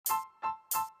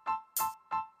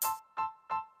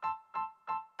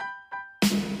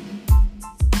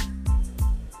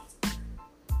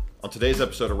today's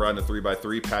episode of Riding the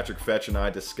 3x3, Patrick Fetch and I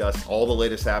discussed all the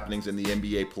latest happenings in the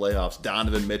NBA playoffs.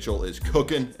 Donovan Mitchell is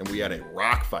cooking, and we had a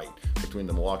rock fight between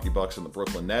the Milwaukee Bucks and the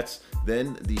Brooklyn Nets.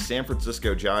 Then the San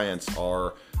Francisco Giants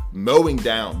are mowing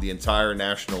down the entire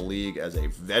National League as a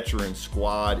veteran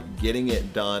squad, getting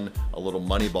it done a little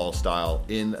Moneyball style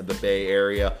in the Bay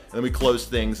Area. And then we close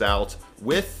things out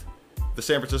with the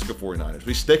San Francisco 49ers.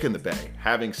 We stick in the Bay,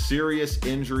 having serious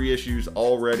injury issues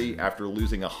already after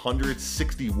losing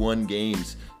 161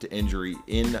 games to injury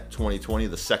in 2020,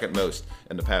 the second most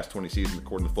in the past 20 seasons,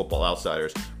 according to Football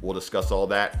Outsiders. We'll discuss all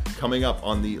that coming up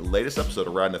on the latest episode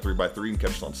of Riding the 3x3. You can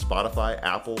catch us on Spotify,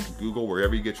 Apple, Google,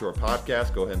 wherever you get your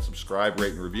podcast. Go ahead and subscribe,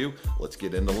 rate, and review. Let's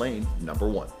get into lane number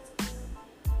one.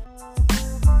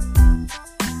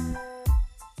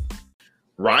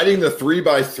 Riding the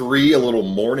 3x3, a little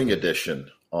morning edition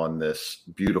on this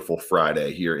beautiful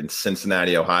Friday here in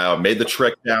Cincinnati, Ohio. Made the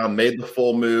trek down, made the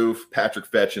full move. Patrick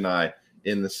Fetch and I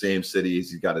in the same cities.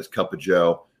 He's got his cup of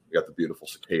joe. We got the beautiful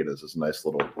cicadas, this nice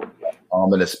little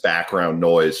ominous background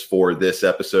noise for this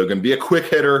episode. Going to be a quick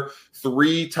hitter,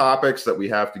 3 topics that we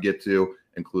have to get to,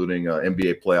 including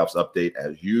NBA playoffs update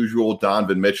as usual.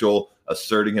 Donovan Mitchell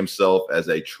asserting himself as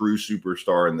a true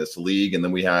superstar in this league. And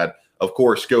then we had, of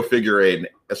course, go figure,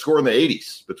 a score in the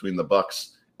 80s between the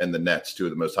Bucks and the Nets, two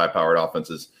of the most high-powered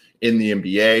offenses in the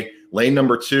NBA. Lane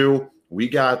number 2, we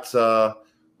got the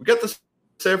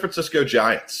San Francisco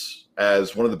Giants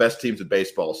as one of the best teams in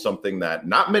baseball, something that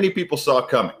not many people saw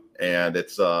coming. And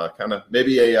it's kind of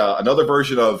maybe another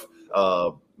version of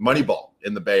Moneyball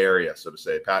in the Bay Area, so to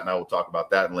say. Pat and I will talk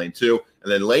about that in lane 2.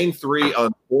 And then lane 3,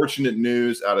 unfortunate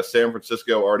news out of San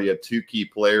Francisco. Already had 2 key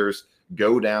players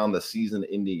go down the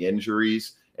season-ending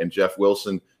injuries, and Jeff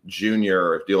Wilson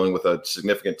Jr. dealing with a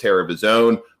significant tear of his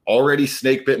own. Already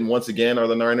snake-bitten once again are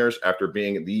the Niners after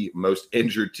being the most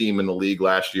injured team in the league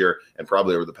last year and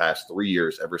probably over the past 3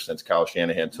 years ever since Kyle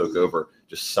Shanahan took over.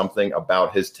 Just something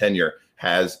about his tenure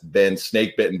has been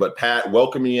snake-bitten. But Pat,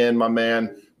 welcome me in, my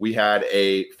man. We had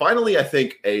finally, I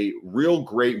think, a real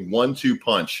great 1-2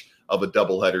 punch of a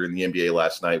doubleheader in the NBA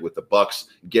last night with the Bucks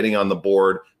getting on the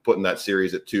board, putting that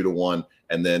series at 2-1,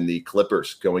 and then the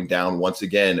Clippers going down once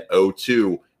again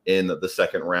 0-2 in the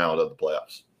second round of the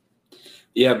playoffs.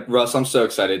 Yeah, Russ, I'm so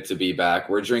excited to be back.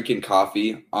 We're drinking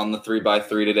coffee on the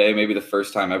 3x3 today, maybe the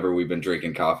first time ever we've been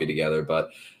drinking coffee together. But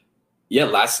yeah,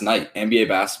 last night, NBA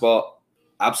basketball,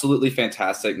 absolutely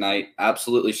fantastic night,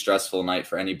 absolutely stressful night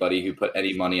for anybody who put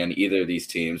any money on either of these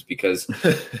teams because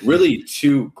really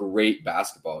 2 great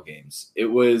basketball games. It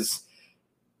was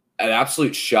an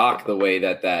absolute shock the way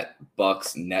that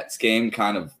Bucks-Nets game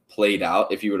kind of played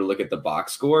out if you were to look at the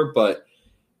box score. But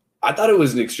I thought it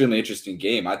was an extremely interesting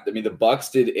game. I mean, the Bucks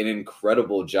did an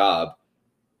incredible job.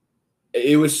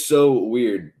 It was so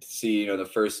weird to see, the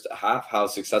first half, how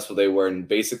successful they were and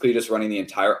basically just running the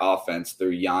entire offense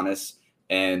through Giannis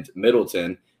and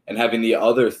Middleton and having the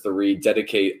other 3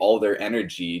 dedicate all their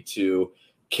energy to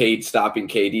stopping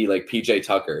KD. Like PJ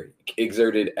Tucker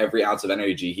exerted every ounce of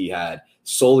energy he had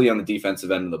solely on the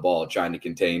defensive end of the ball, trying to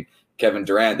contain Kevin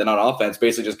Durant. Then on offense,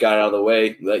 basically just got out of the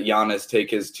way, let Giannis take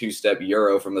his 2-step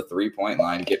Euro from the 3-point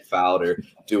line, get fouled or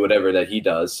do whatever that he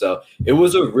does. So it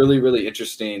was a really, really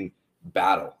interesting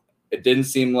battle. It didn't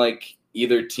seem like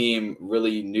either team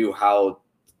really knew how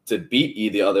to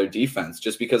beat the other defense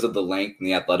just because of the length and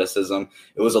the athleticism.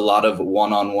 It was a lot of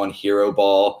one-on-one hero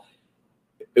ball.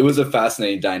 It was a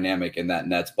fascinating dynamic in that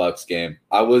Nets-Bucks game.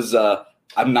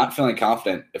 I'm not feeling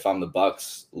confident if I'm the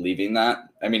Bucks leaving that.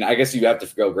 I mean, I guess you have to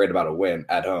feel great about a win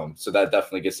at home, so that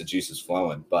definitely gets the juices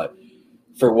flowing. But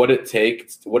for what it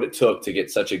took to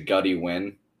get such a gutty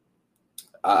win,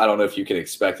 I don't know if you could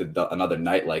expect another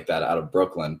night like that out of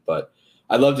Brooklyn. But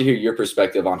I'd love to hear your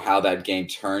perspective on how that game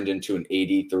turned into an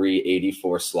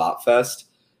 83-84 slop fest.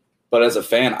 But as a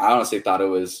fan, I honestly thought it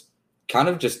was kind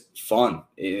of just fun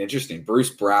and interesting. Bruce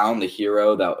Brown, the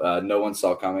hero that no one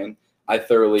saw coming. I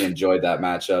thoroughly enjoyed that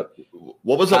matchup.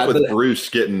 What was up with Bruce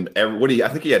getting I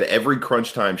think he had every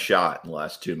crunch time shot in the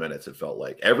last 2 minutes, it felt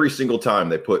like. Every single time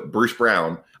they put Bruce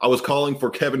Brown. I was calling for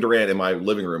Kevin Durant in my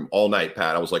living room all night,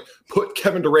 Pat. I was like, put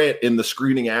Kevin Durant in the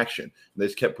screening action. And they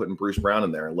just kept putting Bruce Brown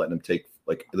in there and letting him take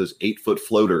like those 8-foot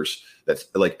floaters. That's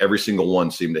like every single one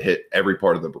seemed to hit every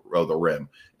part of the rim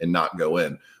and not go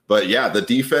in. But yeah, the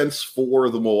defense for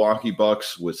the Milwaukee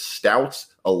Bucks was stout.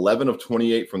 11 of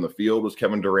 28 from the field was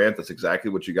Kevin Durant. That's exactly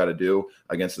what you got to do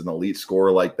against an elite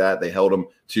scorer like that. They held him,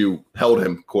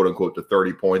 quote unquote, to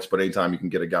 30 points. But anytime you can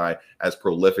get a guy as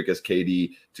prolific as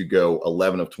KD to go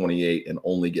 11 of 28 and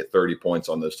only get 30 points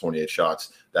on those 28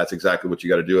 shots, that's exactly what you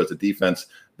got to do as a defense.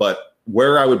 But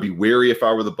where I would be wary if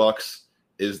I were the Bucks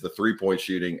is the three-point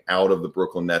shooting out of the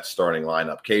Brooklyn Nets starting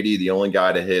lineup. KD, the only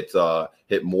guy to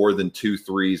hit more than 2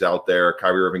 threes out there.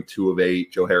 Kyrie Irving, 2 of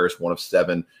 8. Joe Harris, 1 of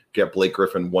 7. Get Blake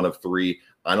Griffin, 1 of 3.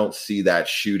 I don't see that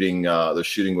shooting, the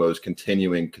shooting woes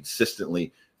continuing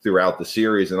consistently throughout the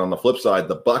series. And on the flip side,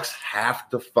 the Bucks have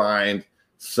to find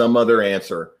some other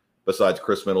answer besides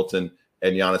Chris Middleton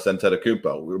and Giannis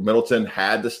Antetokounmpo. Middleton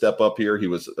had to step up here. He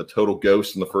was a total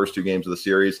ghost in the first 2 games of the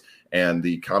series, and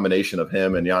the combination of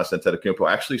him and Giannis Antetokounmpo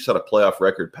actually set a playoff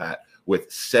record, Pat, with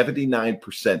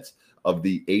 79% of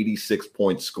the 86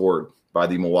 points scored by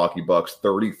the Milwaukee Bucks,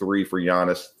 33 for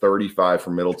Giannis, 35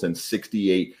 for Middleton,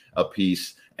 68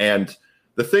 apiece. And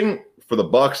the thing for the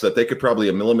Bucks that they could probably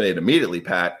eliminate immediately,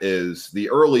 Pat, is the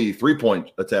early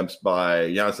 3-point attempts by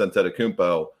Giannis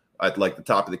Antetokounmpo at like the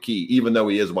top of the key. Even though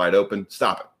he is wide open,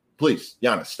 stop it. Please,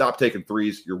 Giannis, stop taking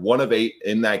threes. You're 1 of 8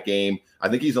 in that game. I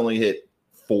think he's only hit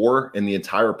 4 in the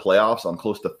entire playoffs on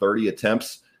close to 30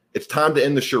 attempts. It's time to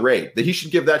end the charade. That he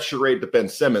should give that charade to Ben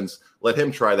Simmons. Let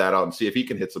him try that out and see if he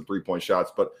can hit some 3-point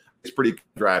shots. But it's pretty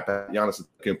dry. Giannis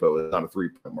Antetokounmpo is on a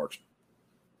 3-point marksman.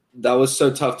 That was so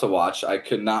tough to watch. I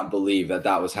could not believe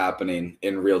that was happening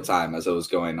in real time as it was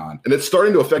going on. And it's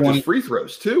starting to affect his free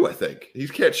throws too, I think. He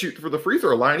can't shoot for the free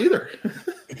throw line either.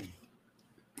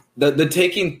 The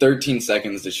taking 13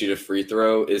 seconds to shoot a free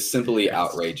throw is simply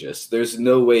outrageous. There's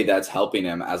no way that's helping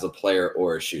him as a player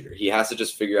or a shooter. He has to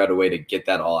just figure out a way to get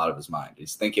that all out of his mind.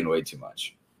 He's thinking way too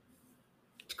much.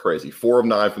 It's crazy. 4 of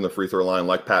 9 from the free throw line.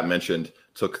 Like Pat mentioned,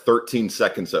 took 13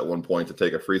 seconds at one point to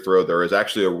take a free throw. There is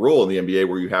actually a rule in the NBA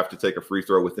where you have to take a free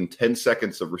throw within 10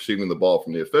 seconds of receiving the ball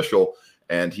from the official,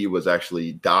 and he was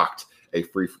actually docked a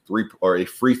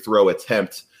free throw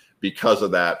attempt because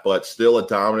of that. But still a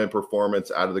dominant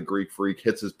performance out of the Greek Freak.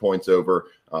 Hits his points over,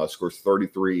 scores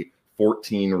 33,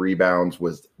 14 rebounds,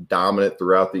 was dominant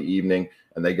throughout the evening,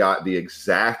 and they got the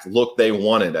exact look they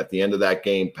wanted at the end of that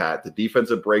game, Pat. The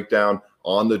defensive breakdown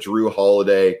on the Drew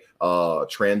Holiday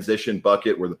transition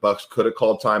bucket where the Bucks could have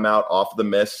called timeout off the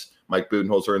miss. Mike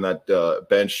Budenholzer in that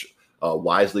bench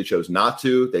wisely chose not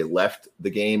to. They left the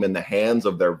game in the hands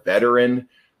of their veteran,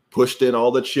 pushed in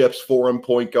all the chips for him,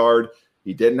 point guard.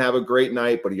 He didn't have a great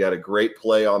night, but he had a great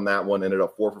play on that one. Ended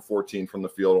up 4 for 14 from the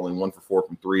field, only 1 for 4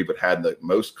 from 3, but had the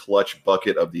most clutch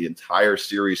bucket of the entire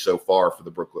series so far for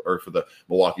the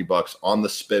Milwaukee Bucks on the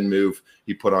spin move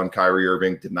he put on Kyrie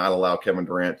Irving. Did not allow Kevin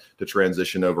Durant to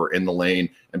transition over in the lane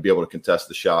and be able to contest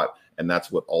the shot, and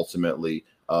that's what ultimately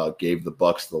gave the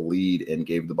Bucks the lead and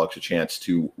gave the Bucks a chance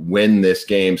to win this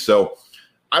game. So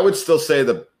I would still say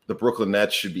the Brooklyn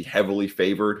Nets should be heavily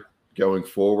favored going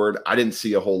forward. I didn't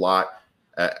see a whole lot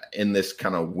in this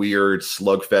kind of weird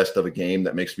slugfest of a game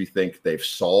that makes me think they've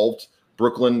solved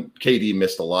Brooklyn. KD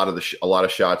missed a lot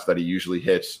of shots that he usually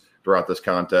hits throughout this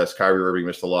contest. Kyrie Irving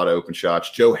missed a lot of open shots.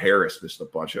 Joe Harris missed a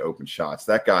bunch of open shots.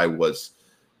 That guy was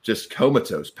just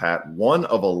comatose, Pat. 1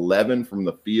 of 11 from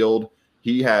the field.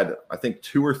 He had, I think,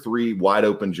 2 or 3 wide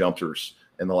open jumpers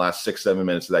in the last 6-7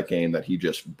 minutes of that game that he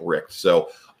just bricked. So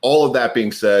all of that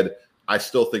being said, I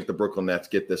still think the Brooklyn Nets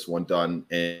get this one done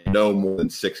in no more than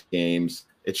 6 games.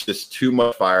 It's just too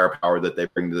much firepower that they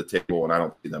bring to the table, and I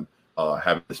don't see them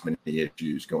having this many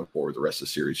issues going forward the rest of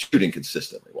the series, shooting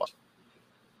consistently.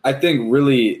 I think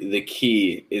really the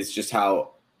key is just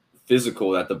how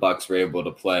physical that the Bucks were able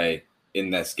to play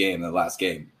in this game, the last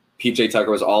game. PJ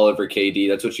Tucker was all over KD.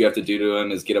 That's what you have to do to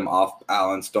him, is get him off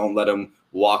balance. Don't let him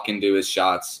walk into his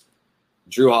shots.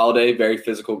 Drew Holiday, very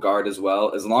physical guard as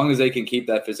well. As long as they can keep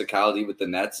that physicality with the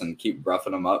Nets and keep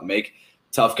roughing them up, make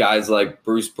tough guys like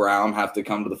Bruce Brown have to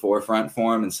come to the forefront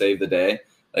for him and save the day.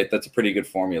 Like, that's a pretty good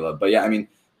formula. But yeah, I mean,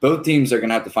 both teams are going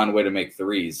to have to find a way to make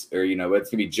threes, or, it's going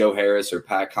to be Joe Harris or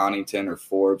Pat Connaughton or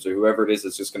Forbes or whoever it is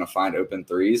that's just going to find open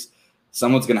threes.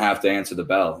 Someone's going to have to answer the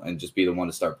bell and just be the one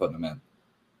to start putting them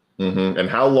in. Mm-hmm. And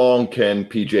how long can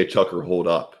PJ Tucker hold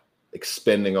up,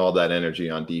 expending all that energy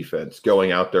on defense,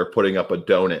 going out there, putting up a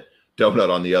donut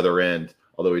on the other end?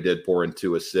 Although he did pour in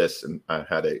 2 assists and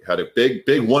had a big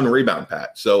 1 rebound,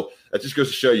 Pat. So that just goes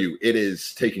to show you it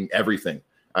is taking everything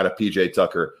out of PJ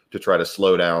Tucker to try to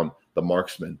slow down the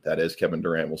marksman that is Kevin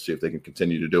Durant. We'll see if they can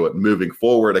continue to do it moving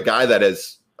forward. A guy that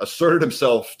has asserted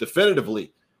himself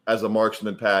definitively as a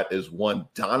marksman, Pat, is one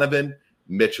Donovan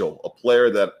Mitchell, a player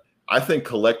that I think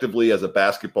collectively as a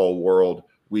basketball world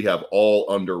we have all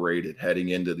underrated heading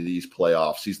into these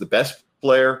playoffs. He's the best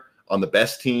player on the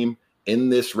best team in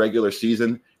this regular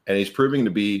season, and he's proving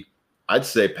to be, I'd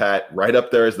say, Pat, right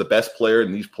up there as the best player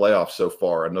in these playoffs so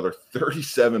far. Another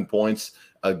 37 points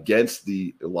against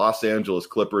the Los Angeles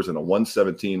Clippers in a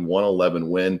 117-111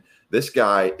 win. This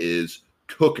guy is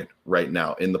cooking right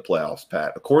now in the playoffs,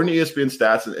 Pat. According to ESPN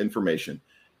stats and information,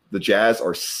 The Jazz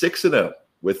are 6-0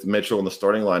 with Mitchell in the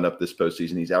starting lineup this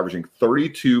postseason. He's averaging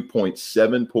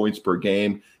 32.7 points per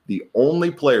game. The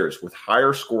only players with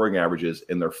higher scoring averages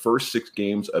in their first 6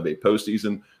 games of a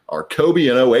postseason are Kobe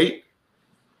in 08,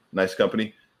 nice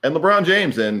company, and LeBron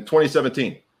James in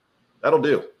 2017. That'll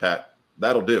do, Pat.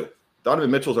 That'll do.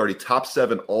 Donovan Mitchell's already top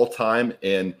 7 all-time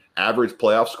in average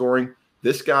playoff scoring.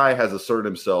 This guy has asserted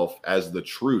himself as the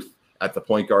truth at the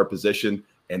point guard position,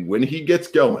 and when he gets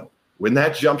going, when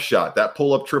that jump shot, that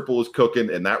pull-up triple is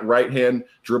cooking, and that right-hand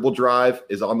dribble drive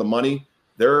is on the money,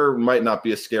 there might not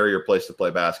be a scarier place to play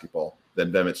basketball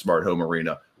than Vivint Smart Home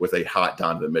Arena with a hot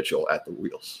Donovan Mitchell at the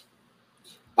wheels.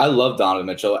 I love Donovan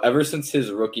Mitchell. Ever since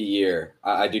his rookie year,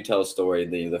 I do tell a story.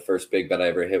 The first big bet I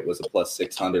ever hit was a plus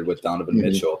 600 with Donovan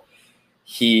Mitchell.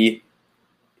 He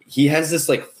has this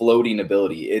like floating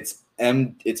ability. It's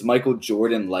Michael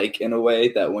Jordan-like in a way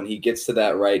that when he gets to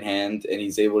that right hand and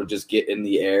he's able to just get in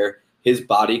the air, his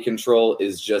body control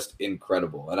is just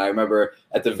incredible. And I remember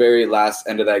at the very last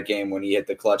end of that game when he hit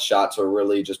the clutch shot to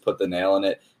really just put the nail in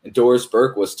it. And Doris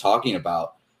Burke was talking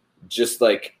about just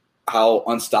like how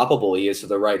unstoppable he is to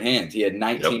the right hand. He had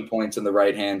 19 points in the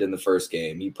right hand in the first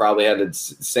game. He probably had the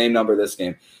same number this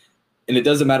game. And it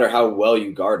doesn't matter how well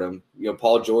you guard him. You know,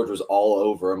 Paul George was all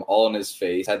over him, all in his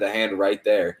face, had the hand right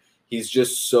there. He's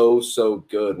just so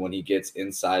good when he gets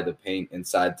inside the paint,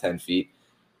 inside 10 feet.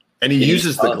 And he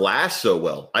uses the glass so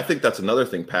well. I think that's another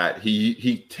thing, Pat.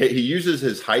 He uses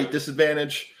his height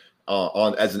disadvantage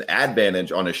as an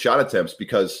advantage on his shot attempts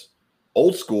because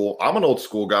old school, I'm an old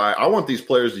school guy. I want these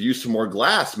players to use some more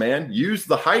glass, man. Use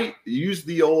the height, use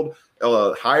the old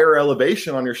higher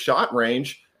elevation on your shot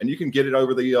range, and you can get it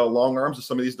over the long arms of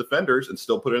some of these defenders and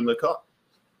still put it in the cup.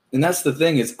 And that's the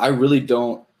thing is I really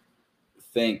don't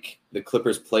think the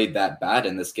Clippers played that bad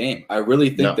in this game. I really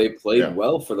think they played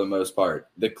well for the most part.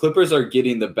 The Clippers are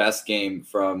getting the best game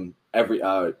from the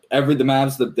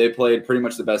Mavs that they played pretty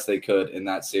much the best they could in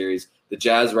that series. The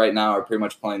Jazz right now are pretty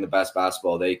much playing the best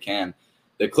basketball they can.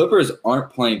 The Clippers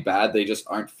aren't playing bad. They just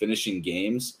aren't finishing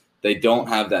games. They don't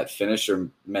have that finisher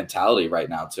mentality right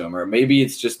now to them, or maybe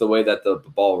it's just the way that the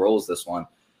ball rolls this one.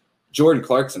 Jordan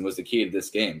Clarkson was the key to this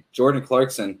game. Jordan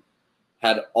Clarkson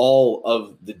had all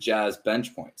of the Jazz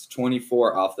bench points,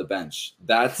 24 off the bench.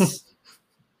 That's,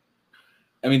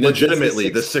 I mean, legitimately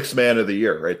the sixth man of the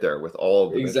year right there with all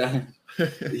of the exactly.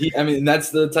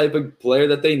 That's the type of player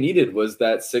that they needed was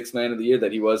that sixth man of the year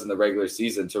that he was in the regular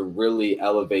season to really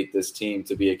elevate this team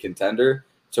to be a contender,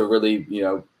 to really,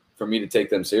 for me to take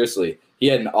them seriously. He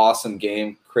had an awesome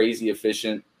game, crazy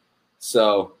efficient.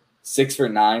 So 6 for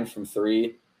 9 from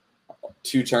 3.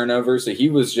 2 turnovers. So he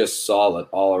was just solid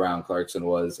all around, Clarkson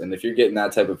was. And if you're getting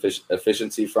that type of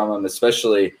efficiency from him,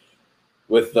 especially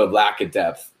with the lack of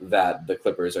depth that the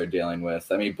Clippers are dealing with.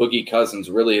 I mean, Boogie Cousins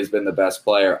really has been the best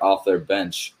player off their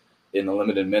bench in the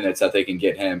limited minutes that they can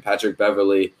get him. Patrick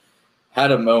Beverley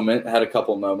had a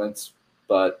couple moments,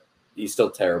 but he's still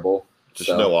terrible. Just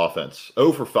no offense.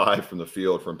 0 for 5 from the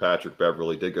field from Patrick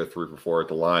Beverley. Did go 3 for 4 at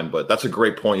the line, but that's a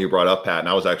great point you brought up, Pat. And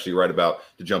I was actually right about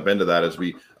to jump into that as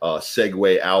we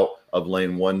segue out of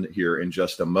lane 1 here in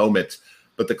just a moment.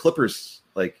 But the Clippers,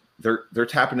 they're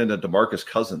tapping into DeMarcus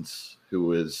Cousins,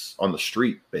 who is on the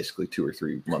street basically 2 or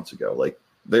 3 months ago.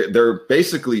 They're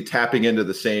basically tapping into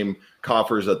the same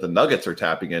coffers that the Nuggets are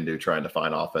tapping into, trying to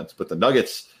find offense. But the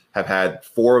Nuggets have had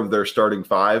 4 of their starting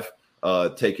 5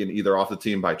 taken either off the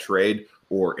team by trade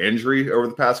or injury over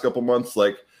the past couple months.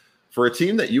 For a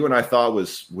team that you and I thought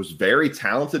was very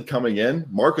talented coming in,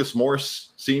 Marcus Morris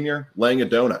Sr. laying a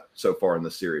donut so far in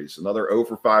the series. Another 0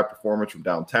 for 5 performance from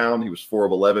downtown. He was 4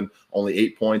 of 11, only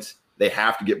 8 points. They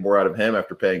have to get more out of him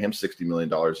after paying him $60 million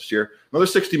this year. Another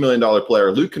 $60 million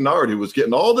player, Luke Kennard, who was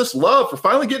getting all this love for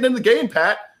finally getting in the game,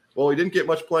 Pat. Well, he didn't get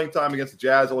much playing time against the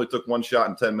Jazz, only took 1 shot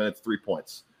in 10 minutes, 3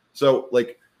 points. So,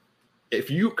 if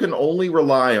you can only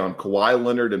rely on Kawhi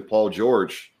Leonard and Paul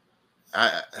George,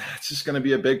 it's just going to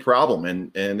be a big problem.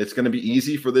 And it's going to be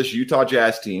easy for this Utah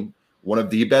Jazz team, one of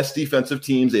the best defensive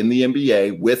teams in the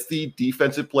NBA, with the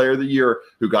Defensive Player of the Year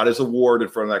who got his award in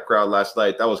front of that crowd last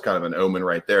night. That was kind of an omen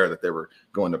right there that they were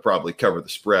going to probably cover the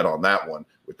spread on that one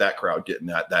with that crowd getting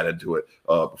that into it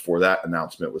before that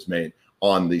announcement was made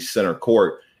on the center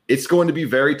court. It's going to be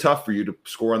very tough for you to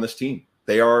score on this team.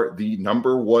 They are the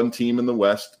number 1 team in the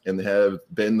West, and they have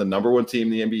been the number 1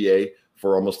 team in the NBA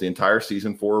for almost the entire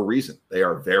season for a reason. They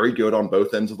are very good on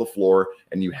both ends of the floor,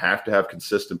 and you have to have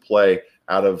consistent play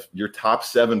out of your top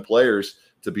 7 players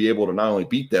to be able to not only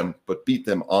beat them, but beat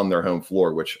them on their home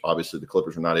floor, which obviously the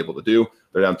Clippers were not able to do.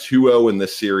 They're down 2-0 in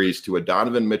this series to a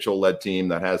Donovan Mitchell-led team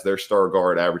that has their star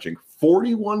guard averaging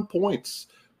 41 points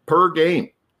per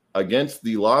game. against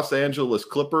the Los Angeles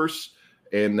Clippers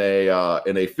in a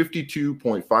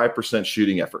 52.5%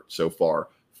 shooting effort so far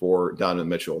for Donovan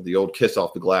Mitchell. The old kiss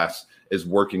off the glass is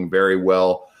working very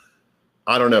well.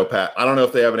 I don't know, Pat. I don't know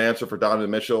if they have an answer for Donovan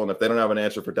Mitchell. And if they don't have an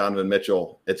answer for Donovan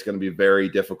Mitchell, it's going to be very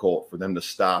difficult for them to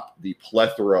stop the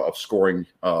plethora of scoring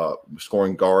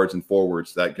guards and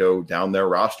forwards that go down their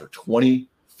roster.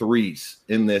 23s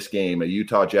in this game, a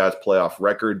Utah Jazz playoff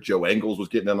record. Joe Ingles was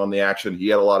getting in on the action. He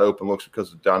had a lot of open looks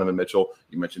because of Donovan Mitchell.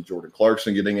 You mentioned Jordan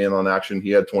Clarkson getting in on action.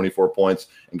 He had 24 points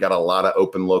and got a lot of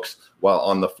open looks while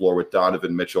on the floor with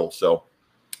Donovan Mitchell. So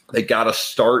they got to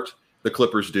start, the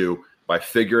Clippers do, by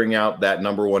figuring out that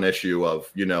number one issue of,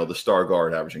 the star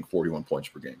guard averaging 41 points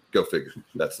per game. Go figure.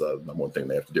 That's the number one thing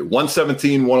they have to do.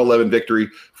 117-111 victory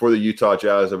for the Utah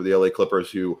Jazz over the LA Clippers,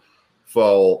 who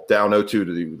fall down 0-2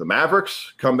 to the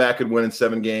Mavericks, come back and win in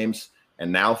 7 games,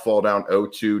 and now fall down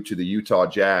 0-2 to the Utah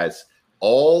Jazz.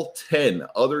 All 10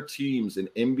 other teams in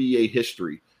NBA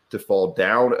history to fall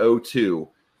down 0-2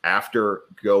 after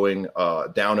going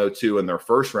down 0-2 in their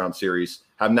first round series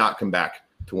have not come back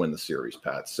to win the series,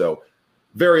 Pat. So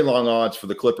very long odds for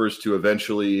the Clippers to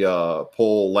eventually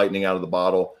pull lightning out of the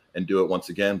bottle and do it once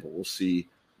again, but we'll see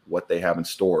what they have in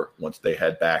store once they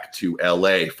head back to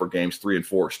LA for games 3 and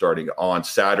 4 starting on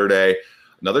Saturday.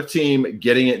 Another team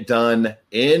getting it done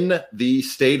in the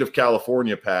state of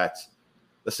California, Pat,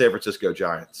 the San Francisco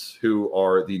Giants, who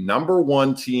are the number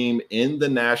 1 team in the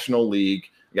National League.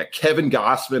 We got Kevin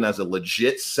Gossman as a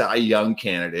legit Cy Young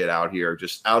candidate out here,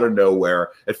 just out of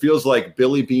nowhere. It feels like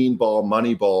Billy Beanball,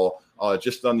 Moneyball,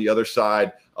 just on the other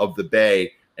side of the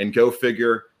bay. And go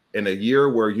figure, in a year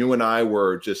where you and I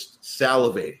were just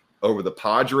salivating over the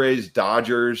Padres,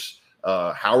 Dodgers,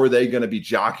 how are they going to be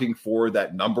jockeying for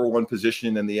that number 1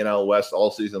 position in the NL West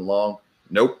all season long?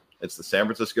 Nope. It's the San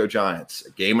Francisco Giants,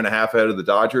 a game and a half ahead of the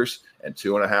Dodgers and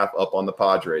 2.5 up on the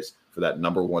Padres for that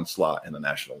number 1 slot in the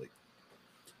National League.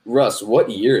 Russ, what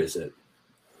year is it?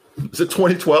 Is it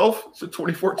 2012? Is it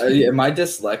 2014? Am I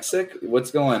dyslexic?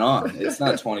 What's going on? It's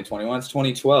not 2021. It's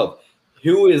 2012.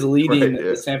 Who is leading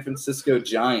the San Francisco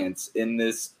Giants in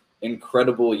this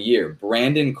incredible year?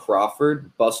 Brandon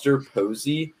Crawford, Buster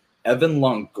Posey, Evan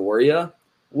Longoria.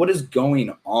 What is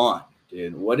going on,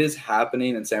 dude? What is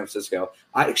happening in San Francisco?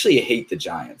 I actually hate the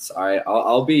Giants. All right,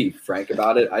 I'll be frank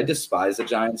about it. I despise the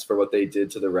Giants for what they did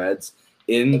to the Reds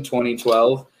in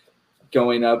 2012.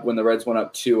 Going up when the Reds went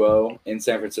up 2-0 in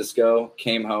San Francisco,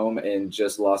 came home and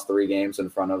just lost 3 games in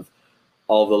front of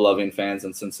all the loving fans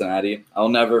in Cincinnati. I'll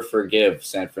never forgive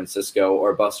San Francisco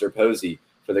or Buster Posey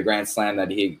for the grand slam that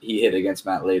he hit against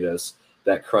Matt Latos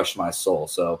that crushed my soul.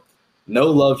 So no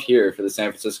love here for the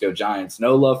San Francisco Giants.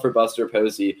 No love for Buster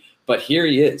Posey. But here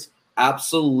he is,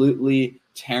 absolutely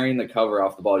tearing the cover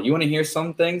off the ball. You want to hear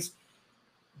some things?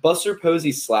 Buster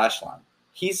Posey's slash line.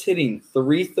 He's hitting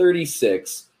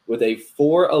 .336 with a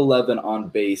 .411 on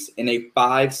base and a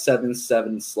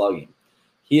 .577 slugging.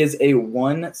 He is a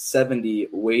 170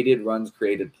 weighted runs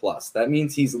created plus. That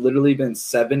means he's literally been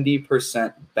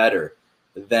 70% better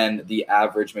than the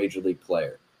average major league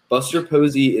player. Buster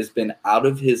Posey has been out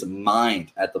of his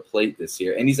mind at the plate this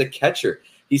year, and he's a catcher.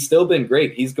 He's still been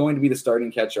great. He's going to be the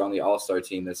starting catcher on the All-Star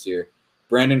team this year.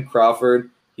 Brandon Crawford,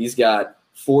 he's got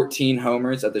 14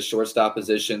 homers at the shortstop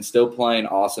position, still playing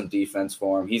awesome defense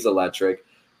for him. He's electric.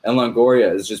 And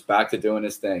Longoria is just back to doing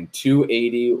his thing.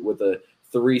 280 with a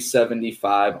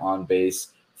 .375 on base,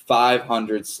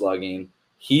 500 slugging.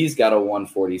 He's got a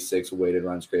 146 weighted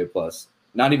runs created plus.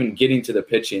 Not even getting to the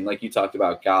pitching. Like you talked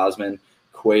about, Gausman,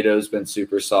 Cueto's been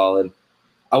super solid.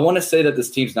 I want to say that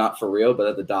this team's not for real, but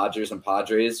that the Dodgers and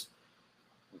Padres.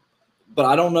 But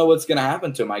I don't know what's going to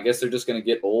happen to them. I guess they're just going to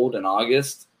get old in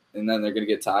August, and then they're going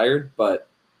to get tired. But,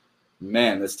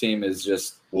 man, this team is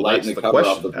just lighting the cover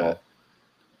off the ball.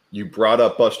 You brought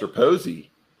up Buster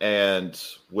Posey, and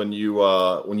when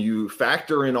you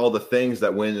factor in all the things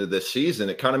that went into this season,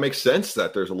 it kind of makes sense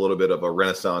that there's a little bit of a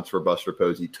renaissance for Buster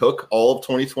Posey. Took all of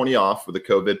 2020 off for the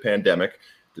COVID pandemic,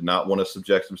 did not want to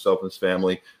subject himself and his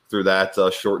family through that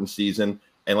shortened season.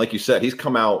 And like you said, he's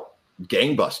come out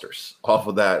gangbusters off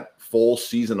of that full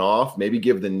season off. Maybe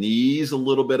give the knees a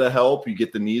little bit of help. You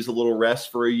get the knees a little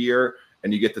rest for a year,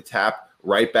 and you get to tap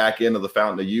right back into the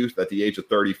fountain of youth at the age of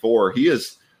 34. He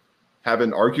is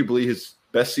having arguably his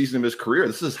best season of his career.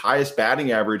 This is his highest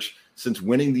batting average since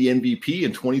winning the MVP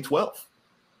in 2012.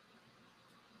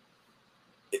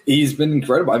 He's been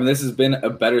incredible. I mean, this has been a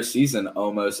better season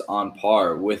almost on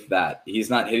par with that. He's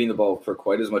not hitting the ball for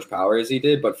quite as much power as he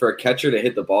did, but for a catcher to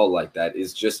hit the ball like that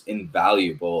is just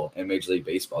invaluable in Major League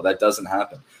Baseball. That doesn't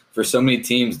happen. For so many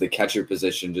teams, the catcher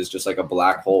position is just like a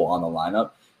black hole on the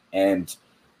lineup. And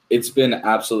It's been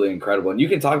absolutely incredible. And you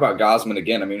can talk about Gausman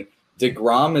again. I mean,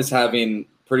 DeGrom is having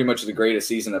pretty much the greatest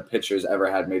season a pitcher's ever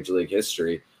had Major League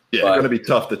history. Yeah, it's going to be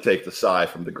tough to take the sigh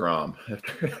from DeGrom.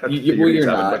 You're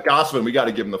not. But Gausman, we got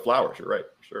to give him the flowers. You're right,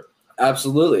 for sure.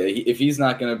 Absolutely. If he's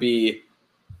not going to be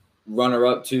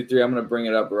runner-up 2-3, I'm going to bring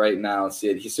it up right now and see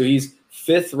it. So he's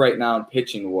 5th right now in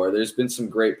pitching WAR. There's been some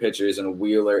great pitchers in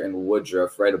Wheeler and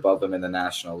Woodruff right above him in the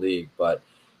National League, but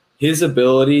his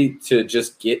ability to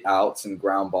just get outs and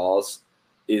ground balls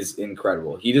is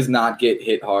incredible. He does not get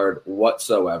hit hard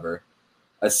whatsoever.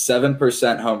 A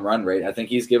 7% home run rate. I think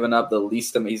he's given up the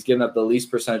least. He's given up the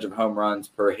least percentage of home runs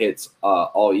per hits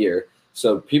all year.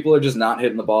 So people are just not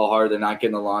hitting the ball hard. They're not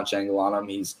getting the launch angle on him.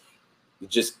 He's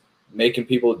just making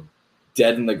people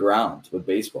dead in the ground with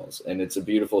baseballs, and it's a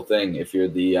beautiful thing. If you're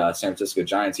the San Francisco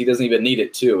Giants, he doesn't even need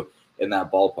it to in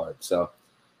that ballpark. So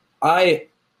I'm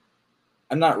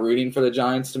not rooting for the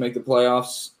Giants to make the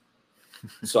playoffs.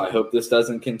 So I hope this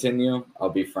doesn't continue. I'll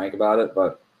be frank about it,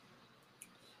 but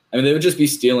I mean, they would just be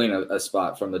stealing a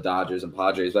spot from the Dodgers and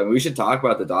Padres. But I mean, we should talk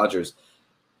about the Dodgers.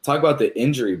 Talk about the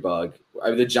injury bug. I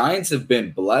mean, the Giants have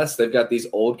been blessed. They've got these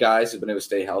old guys who've been able to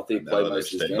stay healthy, play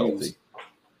most of these games. Healthy.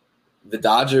 The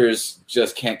Dodgers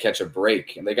just can't catch a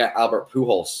break. And they got Albert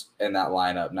Pujols in that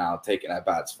lineup now taking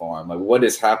at-bats for him. Like, what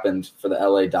has happened for the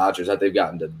LA Dodgers that they've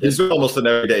gotten to this? He's almost an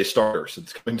everyday starter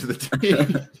since coming to the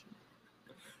team.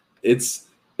 It's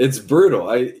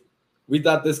brutal. We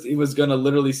thought he was going to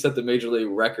literally set the major league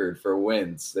record for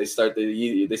wins. They start the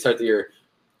year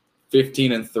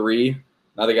 15-3.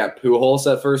 Now they got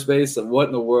Pujols at first base. And what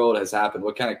in the world has happened?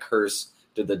 What kind of curse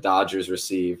did the Dodgers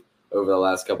receive over the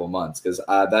last couple months? Because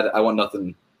I want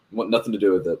nothing to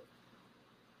do with it.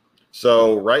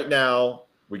 So right now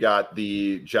we got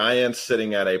the Giants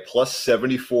sitting at a plus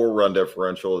 74 run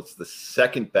differential. It's the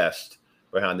second best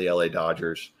behind the LA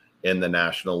Dodgers in the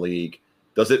National League.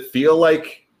 Does it feel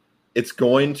like it's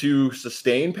going to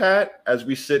sustain, Pat, as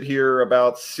we sit here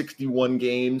about 61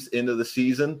 games into the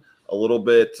season? A little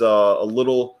bit, a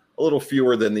little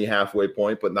fewer than the halfway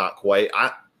point, but not quite.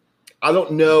 I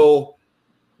don't know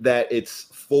that it's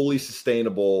fully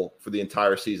sustainable for the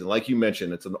entire season. Like you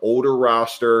mentioned, it's an older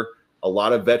roster, a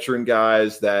lot of veteran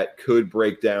guys that could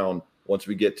break down once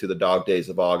we get to the dog days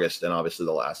of August and obviously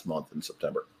the last month in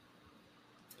September.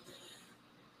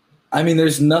 I mean,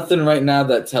 there's nothing right now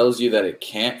that tells you that it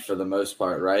can't for the most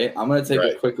part, right? I'm going to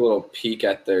take a quick little peek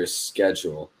at their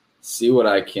schedule, see what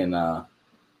I can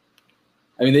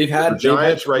I mean, they've had – the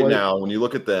Giants right now, when you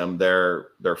look at them, they're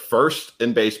first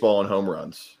in baseball in home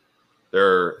runs.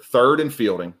 They're third in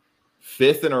fielding,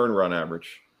 5th in earned run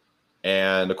average.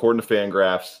 And according to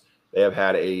Fangraphs, they have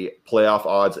had a playoff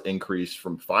odds increase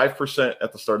from 5%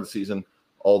 at the start of the season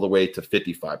all the way to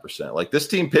 55%. Like, this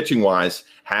team pitching-wise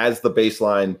has the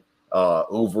baseline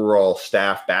overall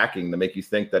staff backing to make you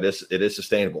think that it is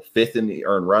sustainable. 5th in the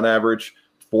earned run average,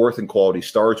 4th in quality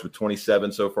starts with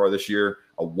 27 so far this year,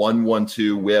 a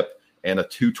 1.12 whip, and a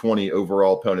 220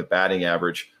 overall opponent batting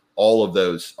average. All of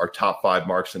those are top 5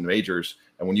 marks in the majors.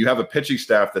 And when you have a pitching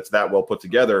staff that's that well put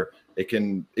together, it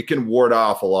can ward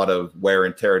off a lot of wear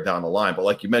and tear down the line. But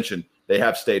like you mentioned, they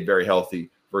have stayed very healthy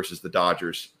versus the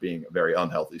Dodgers being very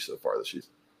unhealthy so far this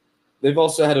season. They've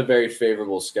also had a very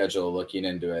favorable schedule looking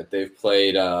into it. They've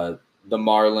played the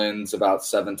Marlins about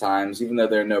 7 times. Even though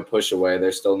they're no push away,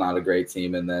 they're still not a great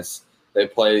team in this. They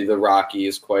play the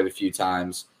Rockies quite a few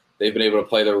times. They've been able to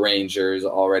play the Rangers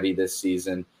already this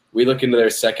season. We look into their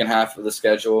second half of the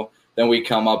schedule. Then we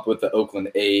come up with the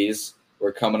Oakland A's.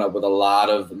 We're coming up with a lot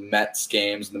of Mets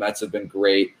games. The Mets have been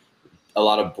great. A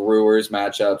lot of Brewers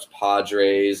matchups,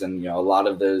 Padres, and a lot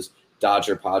of those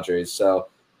Dodger Padres. So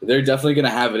they're definitely going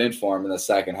to have it in for them in the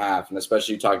second half. And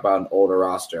especially you talk about an older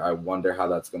roster. I wonder how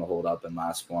that's going to hold up in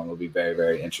last form. It'll be very,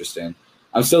 very interesting.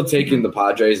 I'm still taking the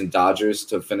Padres and Dodgers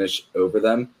to finish over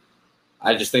them.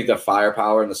 I just think the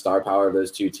firepower and the star power of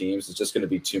those two teams is just going to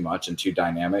be too much and too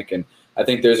dynamic. And I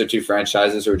think those are two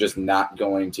franchises who are just not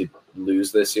going to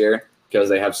lose this year because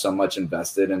they have so much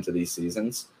invested into these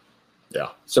seasons. Yeah.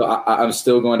 So I'm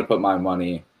still going to put my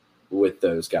money with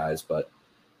those guys. But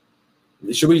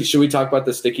should we talk about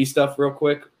the sticky stuff real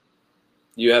quick?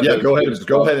 Go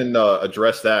ahead and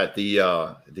address that.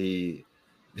 The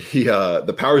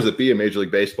powers that be in Major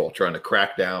League Baseball trying to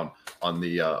crack down on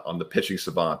the pitching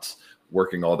savants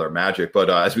working all their magic. But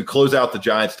as we close out the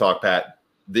Giants talk, Pat,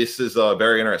 this is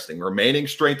very interesting. Remaining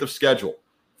strength of schedule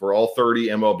for all 30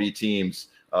 MLB teams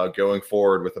going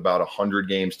forward with about 100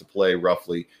 games to play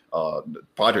roughly.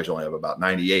 Padres only have about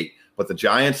 98. But the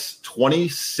Giants,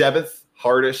 27th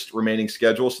hardest remaining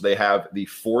schedule. So they have the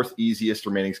 4th easiest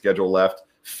remaining schedule left.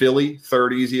 Philly,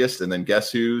 3rd easiest. And then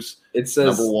guess who's It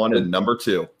says number 1 and number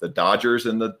 2. The Dodgers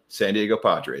and the San Diego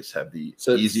Padres have the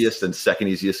easiest and second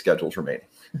easiest schedules remaining.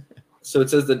 So it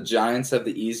says the Giants have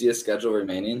the easiest schedule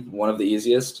remaining, one of the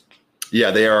easiest.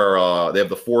 Yeah, they are. They have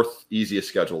the 4th easiest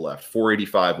schedule left,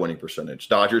 485 winning percentage.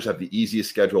 Dodgers have the easiest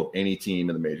schedule of any team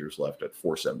in the majors left at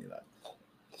 479.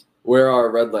 Where are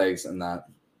Redlegs in that?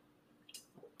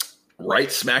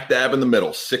 Right smack dab in the middle,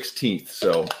 16th.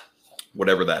 So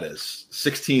whatever that is,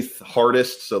 16th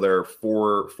hardest. So they're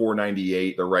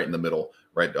 498. They're right in the middle,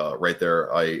 right there.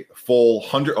 A full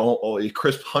a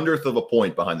crisp 100th of a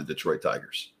point behind the Detroit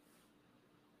Tigers.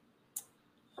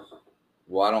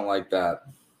 Well, I don't like that.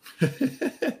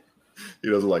 He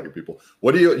doesn't like it, people.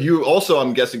 What do you also,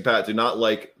 I'm guessing, Pat, do not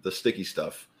like the sticky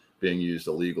stuff being used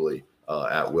illegally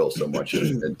at will so much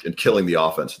and killing the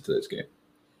offense in today's game.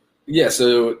 Yeah,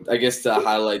 so I guess to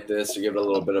highlight this or give it a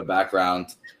little bit of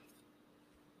background,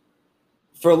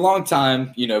 for a long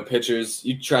time, pitchers,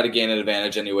 you try to gain an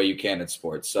advantage any way you can in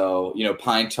sports. So,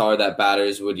 pine tar that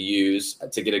batters would use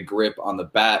to get a grip on the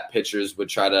bat, pitchers would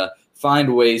try to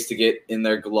find ways to get in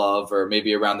their glove or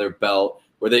maybe around their belt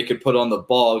where they could put on the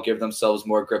ball, give themselves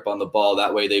more grip on the ball.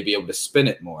 That way they'd be able to spin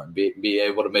it more and be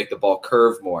able to make the ball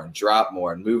curve more and drop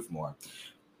more and move more.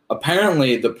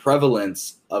 Apparently, the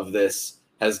prevalence of this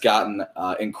has gotten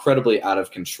incredibly out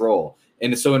of control.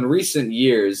 And so in recent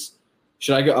years,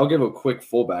 I'll give a quick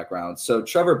full background. So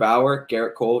Trevor Bauer,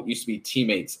 Garrett Cole used to be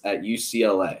teammates at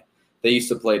UCLA. They used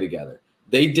to play together.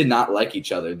 They did not like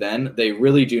each other then. They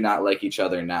really do not like each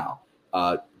other now.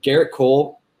 Garrett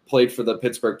Cole played for the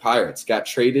Pittsburgh Pirates, got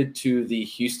traded to the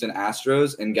Houston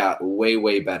Astros, and got way,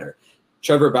 way better.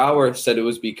 Trevor Bauer said it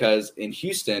was because in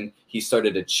Houston, he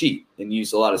started to cheat and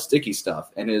use a lot of sticky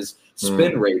stuff, and his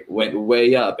spin rate went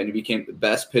way up, and he became the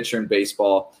best pitcher in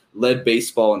baseball, led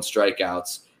baseball in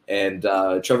strikeouts. And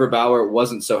Trevor Bauer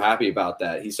wasn't so happy about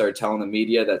that. He started telling the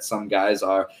media that some guys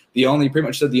are pretty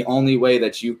much said the only way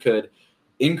that you could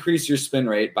increase your spin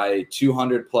rate by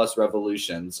 200 plus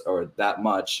revolutions or that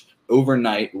much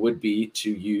overnight would be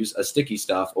to use a sticky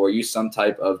stuff or use some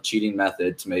type of cheating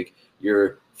method to make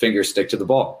your finger stick to the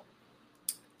ball.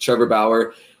 Trevor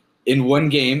Bauer, in one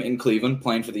game in Cleveland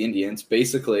playing for the Indians,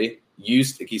 basically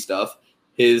used sticky stuff.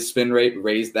 His spin rate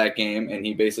raised that game, and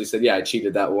he basically said, yeah, I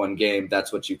cheated that one game.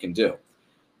 That's what you can do.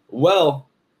 Well,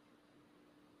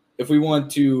 if we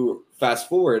want to fast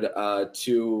forward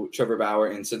to Trevor Bauer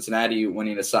in Cincinnati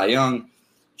winning a Cy Young,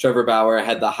 Trevor Bauer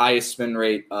had the highest spin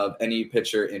rate of any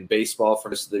pitcher in baseball for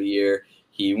the rest of the year.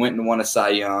 He went and won a Cy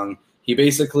Young. He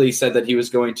basically said that he was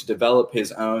going to develop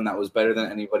his own that was better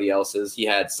than anybody else's. He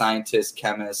had scientists,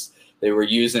 chemists. They were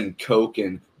using Coke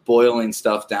and boiling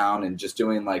stuff down and just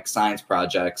doing like science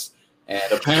projects. And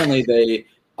apparently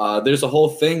there's a whole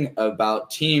thing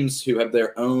about teams who have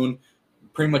their own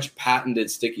pretty much patented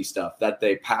sticky stuff that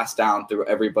they pass down through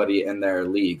everybody in their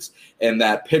leagues, and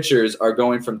that pitchers are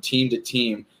going from team to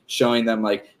team showing them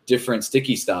like different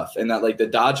sticky stuff, and that like the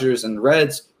Dodgers and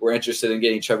Reds were interested in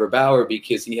getting Trevor Bauer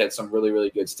because he had some really, really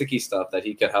good sticky stuff that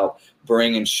he could help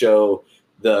bring and show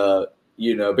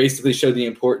basically show the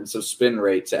importance of spin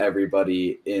rate to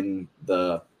everybody in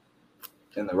the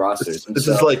rosters. This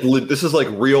is like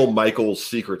real Michael's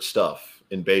secret stuff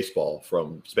in baseball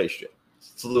from Space Jam.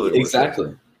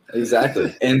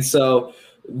 Exactly. And so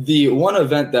the one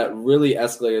event that really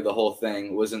escalated the whole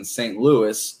thing was in St.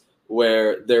 Louis,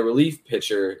 where their relief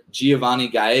pitcher, Giovanni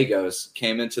Gallegos,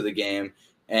 came into the game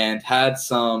and had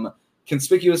some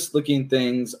conspicuous-looking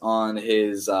things on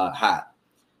his hat.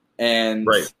 And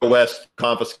right, the West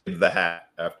confiscated the hat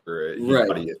after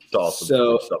he saw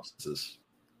some substances.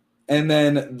 And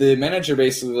then the manager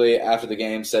basically after the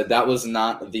game said that was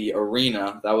not the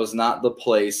arena, that was not the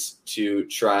place to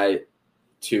try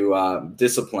to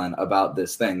discipline about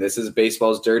this thing. This is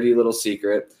baseball's dirty little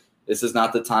secret. This is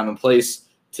not the time and place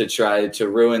to try to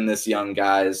ruin this young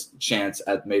guy's chance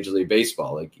at Major League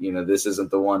Baseball. This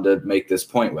isn't the one to make this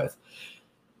point with.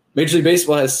 Major League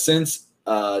Baseball has since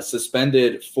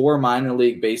suspended 4 minor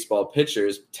league baseball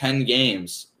pitchers 10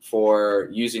 games for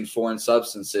using foreign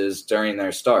substances during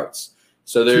their starts.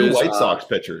 So there's 2 White Sox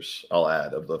pitchers, I'll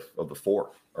add, of the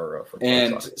 4.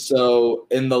 And so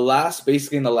in the last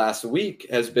week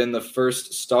has been the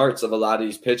first starts of a lot of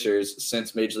these pitchers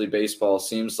since Major League Baseball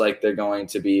seems like they're going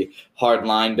to be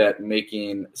hard-lined at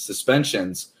making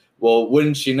suspensions. Well,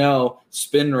 wouldn't you know,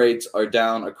 spin rates are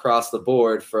down across the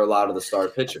board for a lot of the star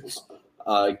pitchers.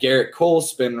 Garrett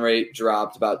Cole's spin rate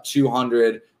dropped about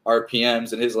 200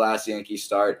 RPMs in his last Yankee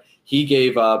start. He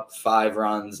gave up 5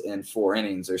 runs in 4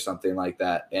 innings or something like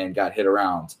that and got hit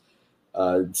around.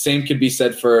 Same could be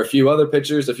said for a few other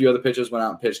pitchers. A few other pitchers went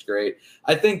out and pitched great.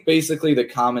 I think basically the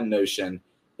common notion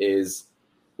is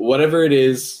whatever it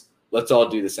is, let's all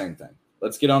do the same thing.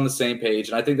 Let's get on the same page.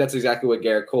 And I think that's exactly what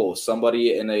Garrett Cole,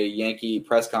 somebody in a Yankee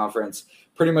press conference,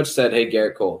 pretty much said, hey,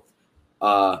 Garrett Cole,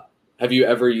 have you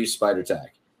ever used spider tag?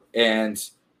 And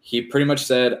he pretty much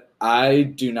said, I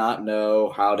do not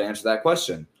know how to answer that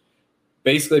question.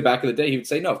 Basically, back in the day, he would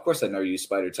say, no, of course I never used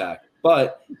spider tag.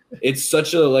 But it's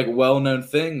such a well-known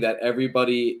thing that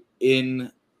everybody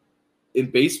in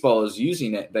baseball is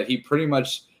using it, that he pretty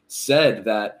much said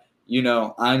that,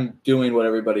 I'm doing what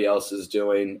everybody else is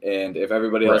doing. And if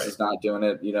everybody else is not doing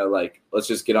it, let's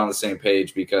just get on the same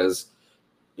page because,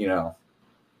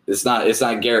 it's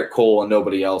not Garrett Cole and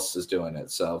nobody else is doing it.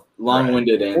 So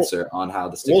long-winded answer on how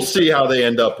the we'll see how they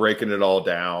end up breaking it all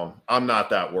down. I'm not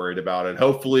that worried about it.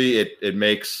 Hopefully it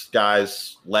makes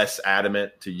guys less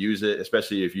adamant to use it,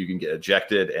 especially if you can get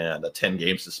ejected and a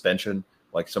 10-game suspension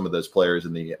like some of those players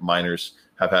in the minors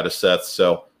have had a Seth.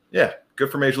 So yeah,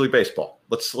 good for Major League Baseball.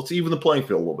 Let's even the playing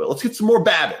field a little bit. Let's get some more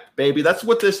BABIP, baby. That's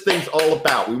what this thing's all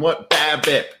about. We want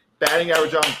BABIP, batting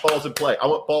average on balls in play. I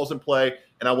want balls in play.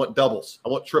 And I want doubles. I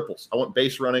want triples. I want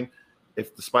base running.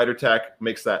 If the spider tack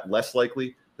makes that less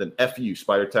likely, then F you,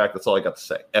 spider tack. That's all I got to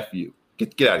say. F you.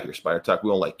 Get out of here, spider tack. We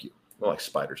don't like you. We don't like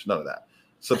spiders. None of that.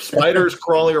 Some spiders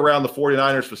crawling around the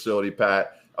 49ers facility,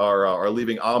 Pat, are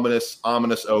leaving ominous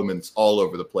omens all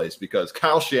over the place because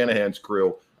Kyle Shanahan's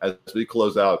crew, as we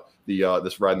close out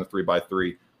this ride in the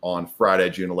 3x3 on Friday,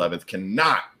 June 11th,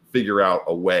 cannot figure out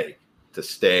a way to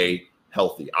stay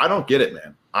healthy. I don't get it,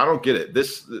 man. I don't get it.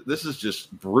 This is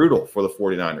just brutal for the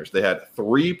 49ers. They had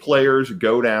 3 players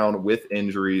go down with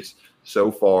injuries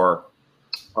so far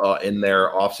in their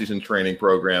offseason training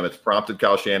program. It's prompted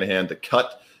Kyle Shanahan to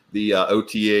cut the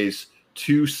OTAs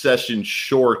 2 sessions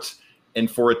short. And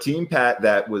for a team, Pat,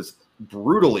 that was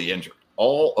brutally injured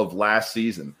all of last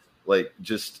season,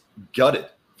 just gutted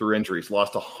through injuries,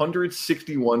 lost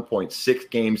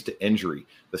 161.6 games to injury,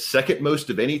 the second most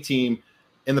of any team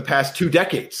in the past 2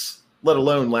 decades. Let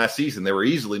alone last season. They were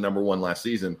easily number 1 last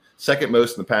season, second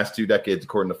most in the past 2 decades,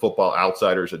 according to Football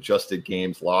Outsiders adjusted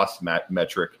games lost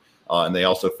metric. And they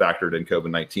also factored in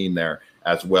COVID-19 there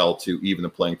as well to even the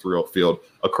playing field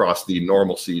across the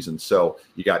normal season. So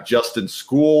you got Justin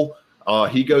School.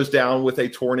 He goes down with a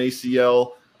torn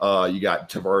ACL. You got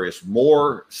Tavarius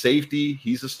Moore, safety.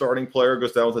 He's a starting player,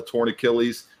 goes down with a torn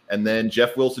Achilles. And then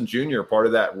Jeff Wilson Jr., part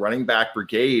of that running back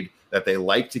brigade that they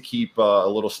like to keep a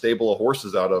little stable of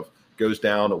horses out of, goes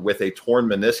down with a torn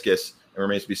meniscus. It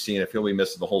remains to be seen if he'll be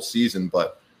missing the whole season.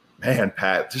 But, man,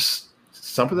 Pat, just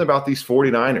something about these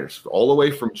 49ers, all the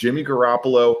way from Jimmy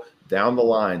Garoppolo down the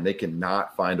line, they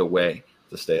cannot find a way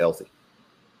to stay healthy.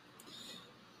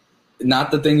 Not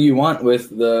the thing you want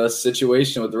with the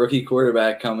situation with the rookie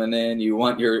quarterback coming in. You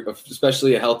want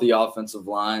especially a healthy offensive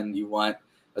line. You want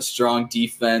a strong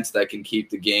defense that can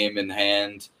keep the game in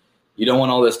hand. You don't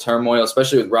want all this turmoil,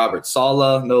 especially with Robert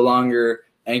Saleh no longer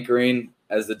anchoring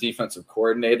as the defensive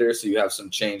coordinator, so you have some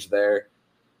change there.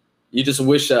 You just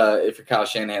wish, if you're Kyle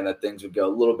Shanahan, that things would go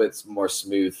a little bit more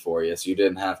smooth for you, so you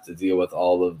didn't have to deal with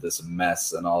all of this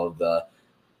mess and all of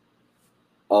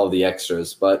the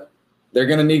extras. But they're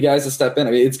going to need guys to step in.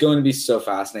 I mean, it's going to be so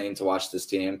fascinating to watch this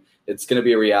team. It's going to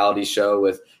be a reality show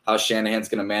with how Shanahan's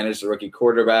going to manage the rookie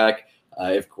quarterback,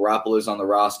 if Garoppolo's on the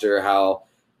roster, how,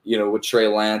 with Trey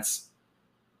Lance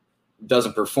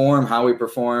doesn't perform, how he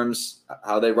performs,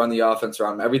 how they run the offense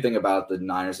around him. Everything about the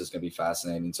Niners is going to be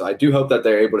fascinating. So I do hope that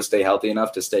they're able to stay healthy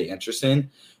enough to stay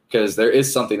interesting because there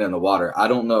is something in the water. I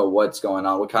don't know what's going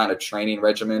on, what kind of training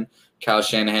regimen Kyle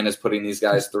Shanahan is putting these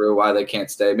guys through, why they can't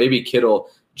stay. Maybe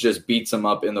Kittle just beats them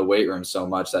up in the weight room so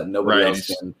much that nobody else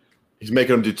can. He's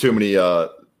making them do too many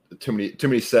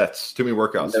sets, too many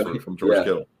workouts from George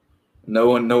Kittle. No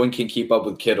one can keep up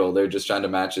with Kittle. They're just trying to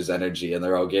match his energy, and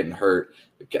they're all getting hurt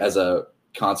as a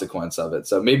consequence of it.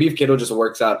 So maybe if Kittle just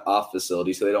works out off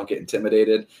facility so they don't get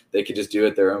intimidated, they could just do it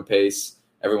at their own pace.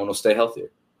 Everyone will stay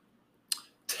healthier.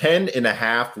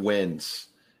 10.5 wins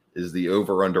is the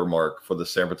over-under mark for the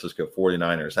San Francisco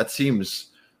 49ers. That seems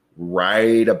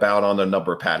right about on the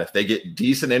number, Pat. If they get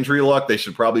decent injury luck, they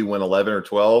should probably win 11 or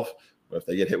 12. But if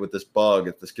they get hit with this bug,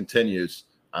 if this continues,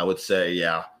 I would say,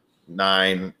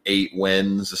 9, 8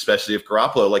 wins, especially if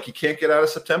Garoppolo, you can't get out of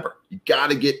September. You got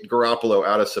to get Garoppolo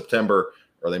out of September,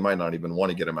 or they might not even want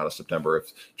to get him out of September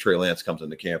if Trey Lance comes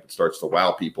into camp and starts to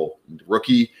wow people.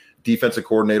 Rookie defensive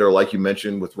coordinator, like you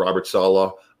mentioned, with Robert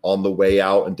Saleh on the way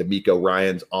out and DeMeco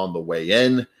Ryans on the way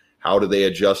in. How do they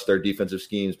adjust their defensive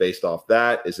schemes based off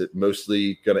that? Is it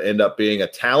mostly going to end up being a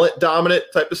talent-dominant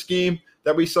type of scheme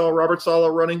that we saw Robert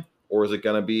Saleh running, or is it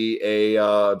going to be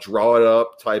a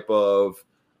draw-it-up type of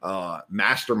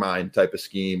mastermind type of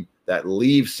scheme that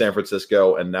leaves San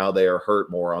Francisco, and now they are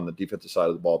hurt more on the defensive side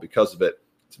of the ball because of it.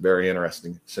 It's a very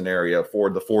interesting scenario for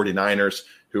the 49ers,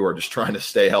 who are just trying to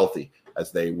stay healthy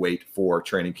as they wait for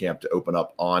training camp to open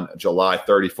up on July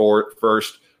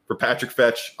 31st. For Patrick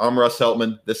Fetch, I'm Russ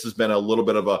Heltman. This has been a little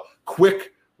bit of a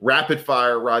quick,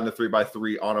 rapid-fire riding the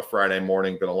 3x3 on a Friday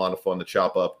morning. Been a lot of fun to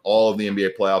chop up all of the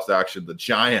NBA playoffs action, the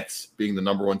Giants being the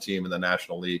number one team in the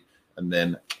National League, and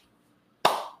then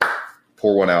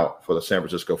pour one out for the San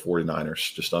Francisco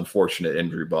 49ers. Just unfortunate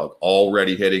injury bug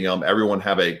already hitting them. Everyone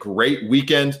have a great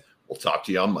weekend. We'll talk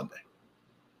to you on Monday.